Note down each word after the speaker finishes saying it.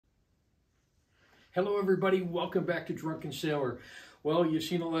Hello everybody, welcome back to Drunken Sailor. Well, you've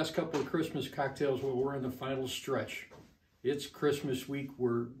seen the last couple of Christmas cocktails. Well, we're in the final stretch. It's Christmas week.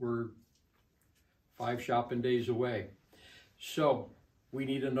 We're 5 shopping days away. So we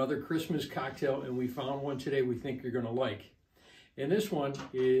need another Christmas cocktail, and we found one today we think you're gonna like. And this one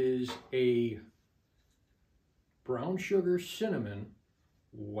is a brown sugar cinnamon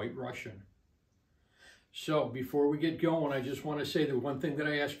White Russian. So before we get going, I just want to say that one thing that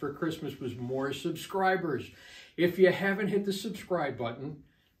I asked for Christmas was more subscribers. If you haven't hit the subscribe button,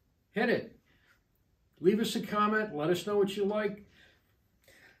 hit it. Leave us a comment. Let us know what you like.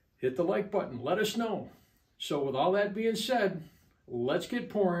 Hit the like button. Let us know. So with all that being said, let's get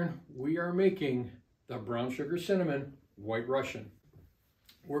pouring. We are making the brown sugar cinnamon White Russian.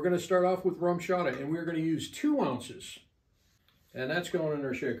 We're going to start off with Rumchata, and we're going to use 2 ounces. And that's going in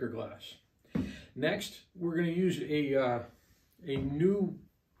our shaker glass. Next, we're going to use a new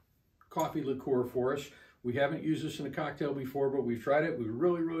coffee liqueur for us. We haven't used this in a cocktail before, but we've tried it. We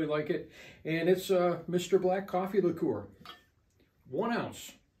really, really like it. And it's Mr. Black Coffee Liqueur. 1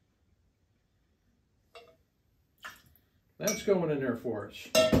 ounce. That's going in there for us.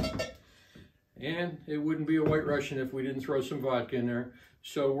 And it wouldn't be a White Russian if we didn't throw some vodka in there.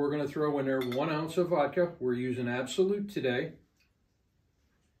 So we're going to throw in there 1 ounce of vodka. We're using Absolute today.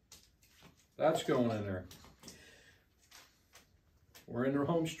 That's going in there. We're in the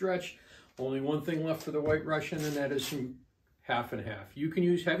home stretch. Only one thing left for the White Russian, and that is some half and half. You can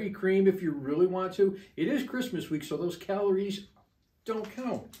use heavy cream if you really want to. It is Christmas week, so those calories don't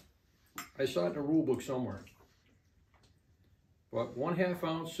count. I saw it in a rule book somewhere. But 1/2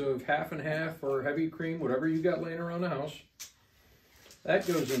 ounce of half and half or heavy cream, whatever you got laying around the house, that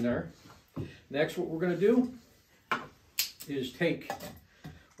goes in there. Next, what we're going to do is take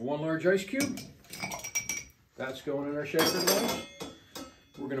 1 large ice cube. That's going in our shaker glass.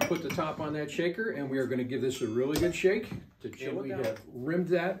 We're going to put the top on that shaker, and we are going to give this a really good shake to chill it down. We have rimmed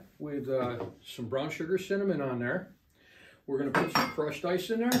that with some brown sugar cinnamon on there. We're going to put some crushed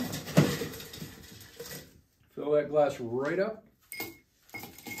ice in there. Fill that glass right up.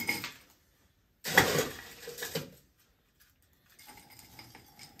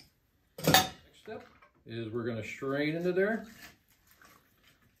 Next step is we're going to strain into there.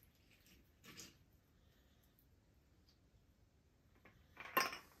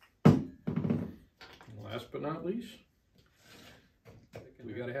 Last but not least,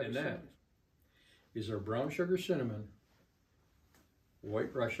 we got to have that, is our brown sugar cinnamon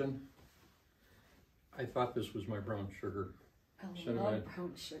White Russian. I thought this was my brown sugar cinnamon. I love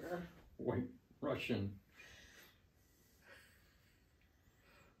brown sugar. White Russian.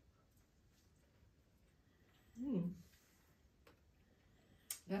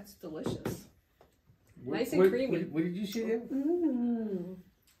 That's delicious. Nice and creamy. What did you see there?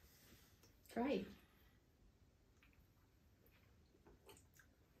 Try.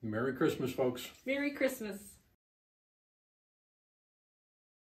 Merry Christmas, folks. Merry Christmas.